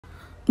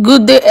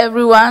Good day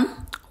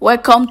everyone,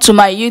 welcome to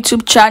my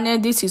YouTube channel.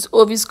 This is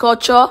Ovis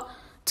Culture.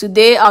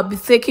 Today I'll be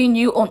taking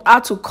you on how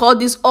to cut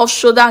this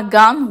off-shoulder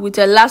gown with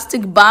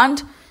elastic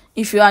band.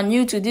 If you are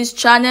new to this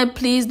channel,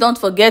 please don't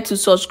forget to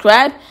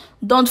subscribe.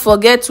 Don't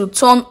forget to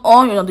turn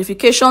on your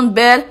notification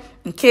bell.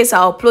 In case I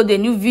upload a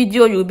new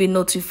video, you'll be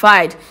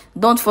notified.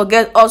 Don't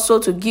forget also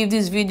to give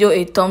this video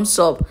a thumbs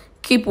up.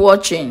 Keep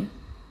watching.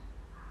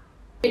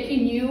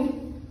 Taking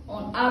you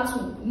on how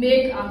to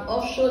make an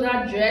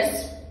off-shoulder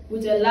dress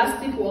with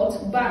elastic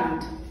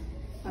band.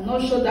 An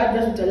off-shoulder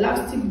dress with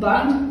elastic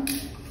band.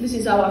 This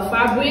is our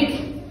fabric.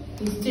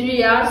 It's 3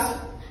 yards.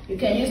 You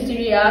can use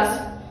 3 yards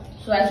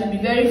so it will be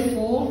very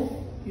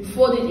full. You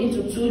fold it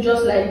into 2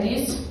 just like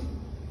this.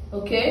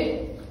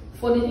 Okay,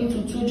 fold it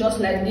into 2 just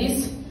like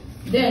this.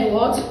 Then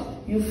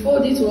you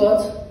fold it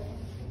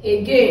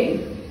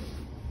again.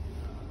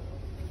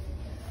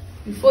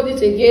 You fold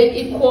it again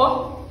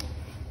equal.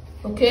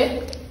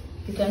 Okay,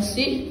 you can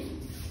see.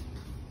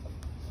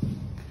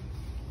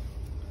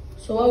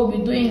 So what we'll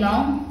be doing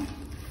now,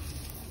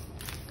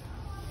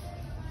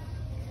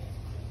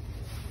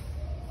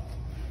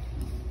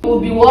 we'll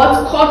be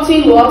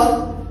cutting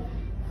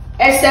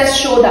excess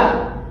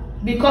shoulder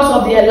because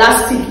of the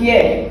elastic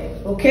here.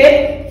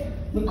 Okay,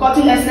 we're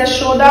cutting excess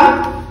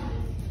shoulder.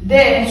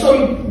 Then so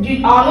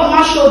our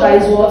normal shoulder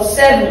is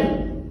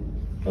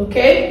 7.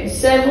 Okay,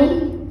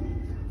 7.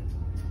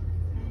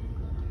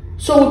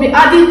 So we'll be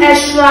adding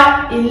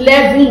extra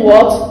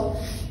 11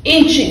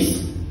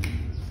 inches.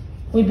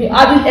 We'll be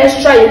adding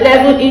extra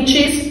 11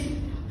 inches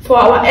for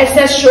our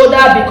excess shoulder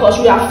because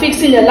we are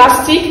fixing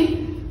elastic,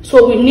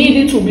 so we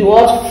need it to be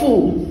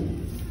full.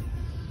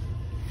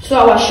 So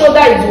our shoulder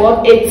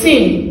is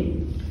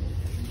 18.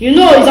 You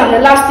know it's an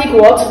elastic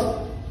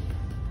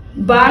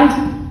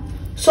band.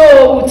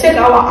 So we take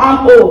our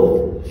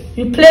armhole.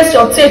 You place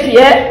your tape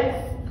here.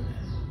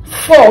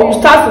 4. You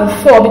start from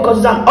 4 because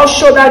it's an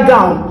off-shoulder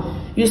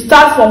gown. You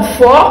start from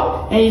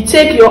 4 and you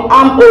take your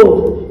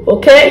armhole.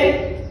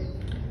 Okay.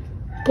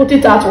 Put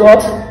it at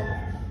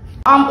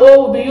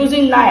armhole. We'll be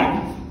using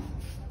 9.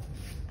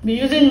 Be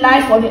using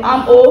 9 for the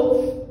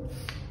armhole.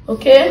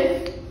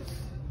 Okay.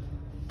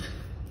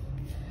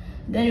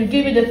 Then you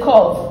give it the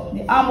curve,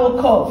 the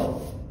armhole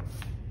curve.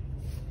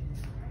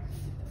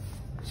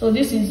 So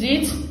this is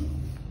it.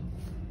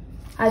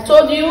 I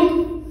told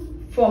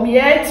you from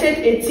here take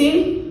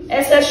 18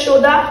 excess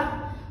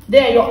shoulder.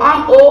 Then your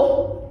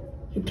armhole.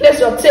 You place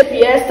your tape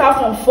here. Start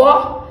from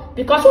 4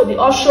 because of the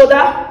off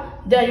shoulder.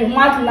 Then you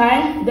mark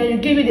 9, then you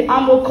give it the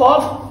armhole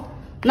curve.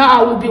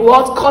 Now I will be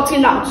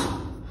cutting out.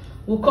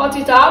 We'll cut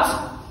it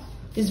out.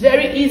 It's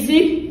very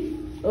easy.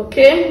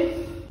 Okay.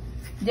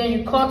 Then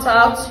you cut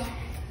out.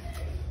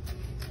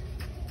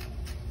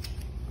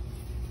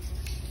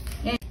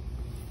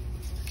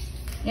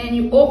 And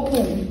you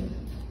open.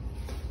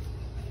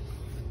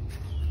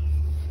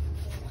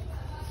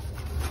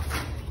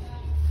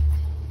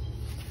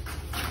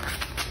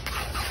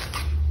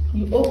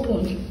 You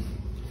open.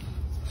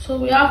 So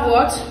we have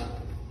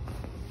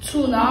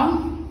 2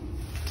 now,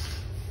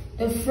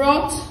 the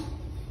front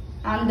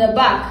and the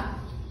back.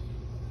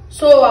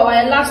 So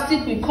our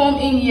elastic will come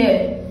in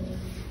here.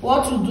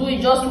 What to do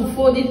is just to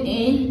fold it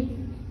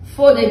in,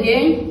 fold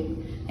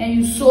again, and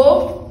you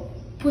sew,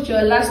 put your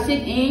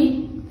elastic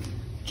in,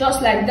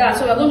 just like that.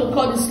 So we're going to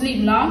cut the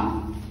sleeve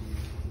now.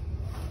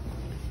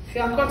 If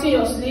you are cutting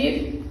your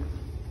sleeve,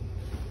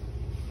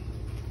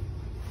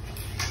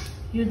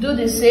 you do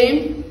the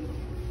same.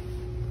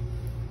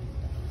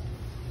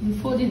 You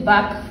fold it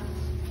back.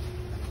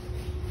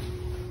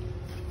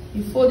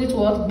 You fold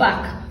it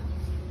back.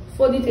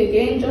 Fold it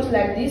again, just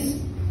like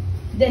this.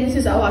 Then this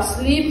is our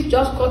sleeve.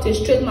 Just cut a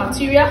straight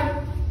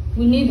material.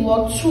 We need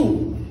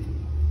 2.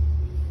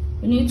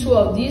 We need 2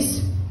 of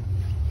these.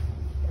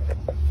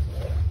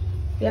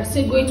 We are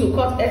still going to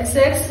cut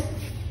excess.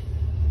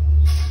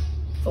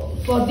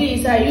 For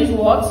this, I use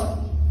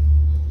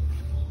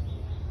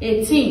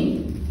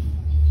 18.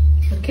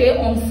 Okay,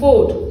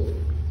 unfold.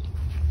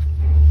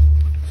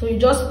 So you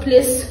just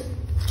place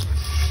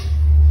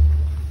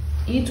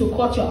it to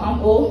cut your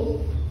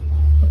armhole.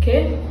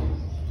 Okay,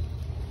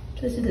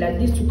 place it like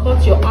this to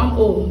cut your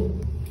armhole.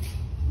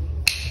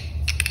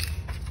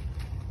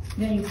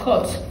 Then you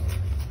cut.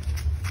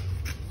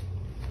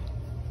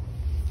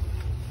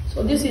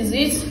 So this is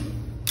it.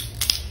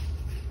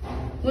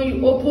 When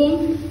you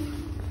open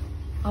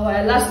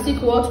our elastic,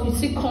 we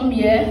see come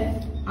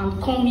here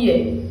and come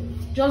here.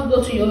 Just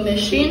go to your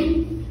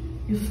machine.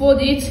 You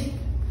fold it.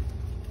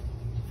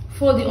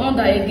 Fold the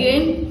under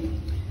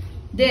again.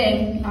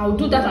 Then I'll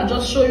do that and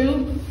just show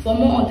you for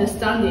more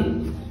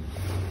understanding.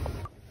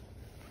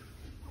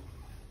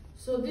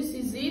 So this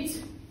is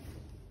it.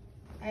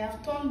 I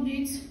have turned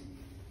it. You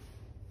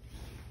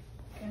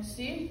can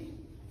see.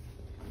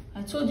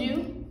 I told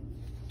you,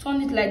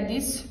 turn it like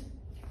this.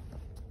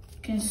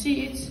 You can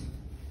see it.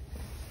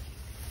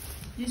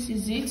 This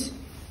is it.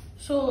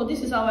 So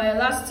this is our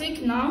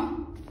elastic now.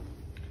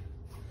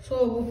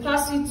 So we'll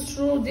pass it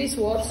through this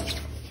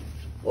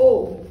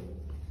hole.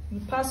 You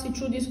pass it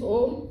through this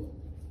hole,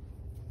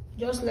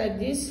 just like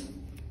this.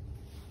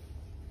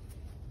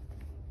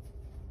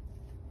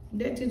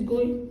 let it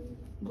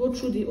go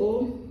through the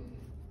hole,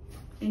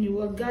 and you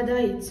will gather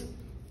it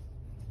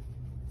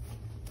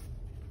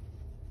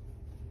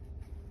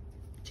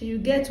till you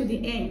get to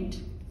the end.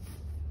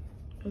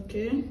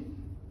 Okay,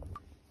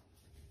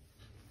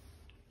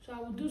 so I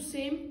will do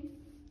same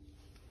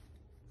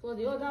for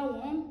the other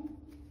one.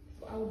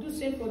 I will do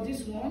same for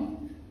this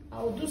one.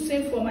 I will do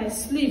same for my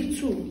sleeve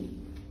too.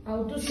 I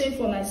will do same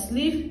for my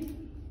sleeve.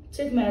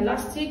 Take my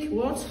elastic,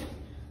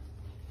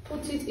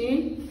 put it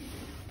in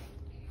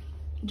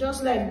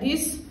just like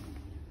this,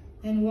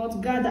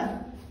 and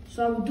gather.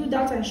 So I will do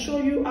that and show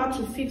you how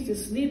to fix the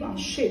sleeve and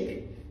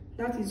shape.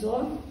 That is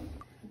all.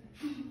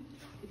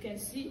 You can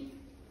see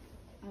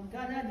I've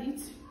gathered it,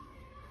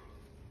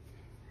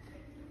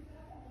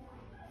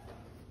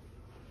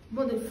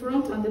 both the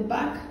front and the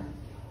back.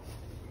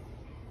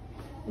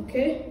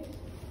 Okay,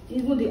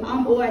 even the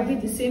armhole, I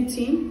did the same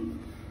thing.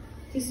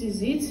 This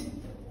is it.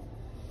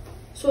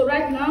 So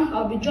right now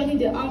I'll be joining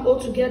the armhole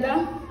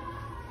together.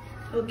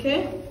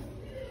 Okay,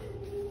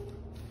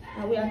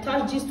 I will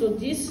attach this to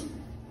this.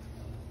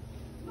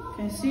 You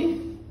can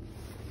see,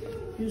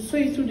 you sew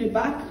it through the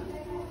back.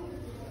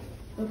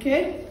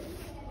 Okay,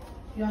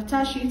 you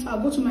attach it.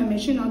 I'll go to my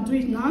machine and do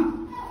it now,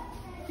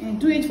 and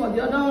do it for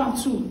the other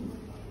one too.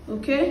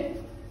 Okay,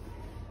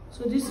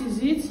 so this is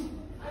it.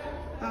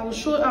 I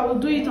will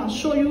do it and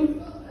show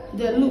you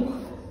the look.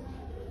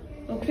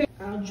 Okay,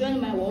 I'll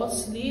join my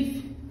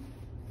sleeve.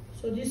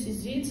 So this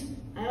is it.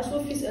 I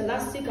also fix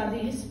elastic at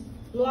this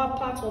lower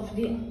part of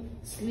the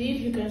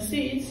sleeve. You can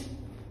see it.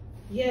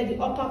 Yeah, the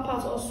upper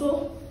part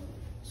also.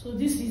 So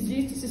this is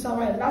it. This is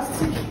our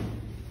elastic,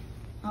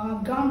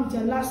 our gown with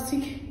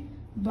elastic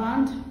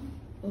band.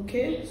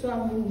 Okay, so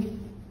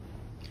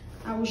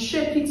I will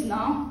shape it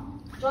now.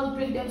 Just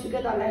bring them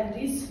together like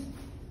this.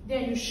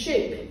 Then you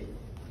shape.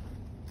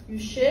 You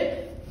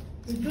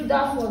do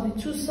that for the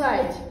two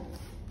sides.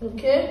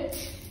 Okay,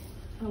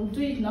 I will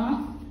do it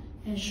now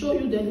and show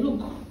you the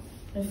look,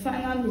 the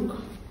final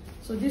look.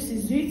 So this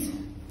is it.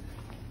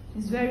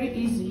 It's very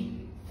easy.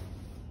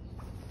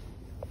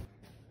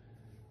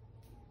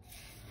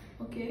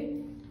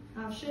 Okay,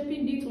 I'm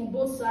shaping it on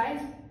both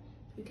sides.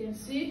 You can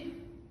see.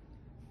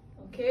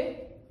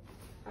 Okay,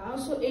 I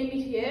also aim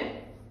it here,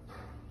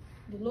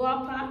 the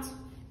lower part.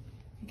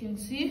 You can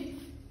see.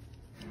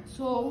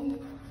 So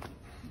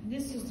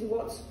this is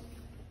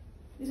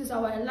this is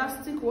our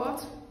elastic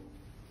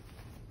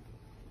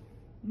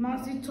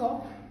maxi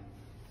top.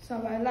 It's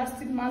our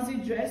elastic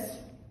maxi dress.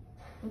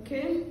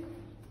 Okay,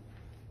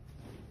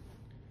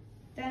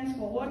 thanks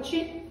for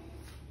watching.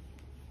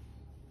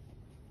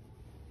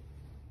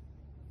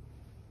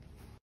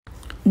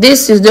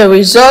 This is the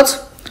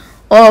result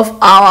of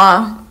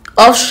our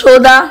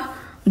off-shoulder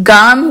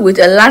gown with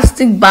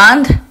elastic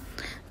band.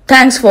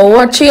 Thanks for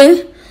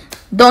watching.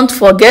 Don't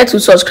forget to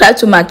subscribe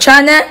to my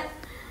channel,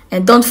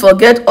 and don't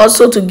forget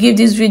also to give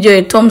this video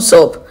a thumbs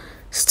up.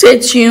 Stay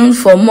tuned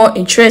for more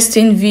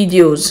interesting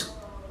videos.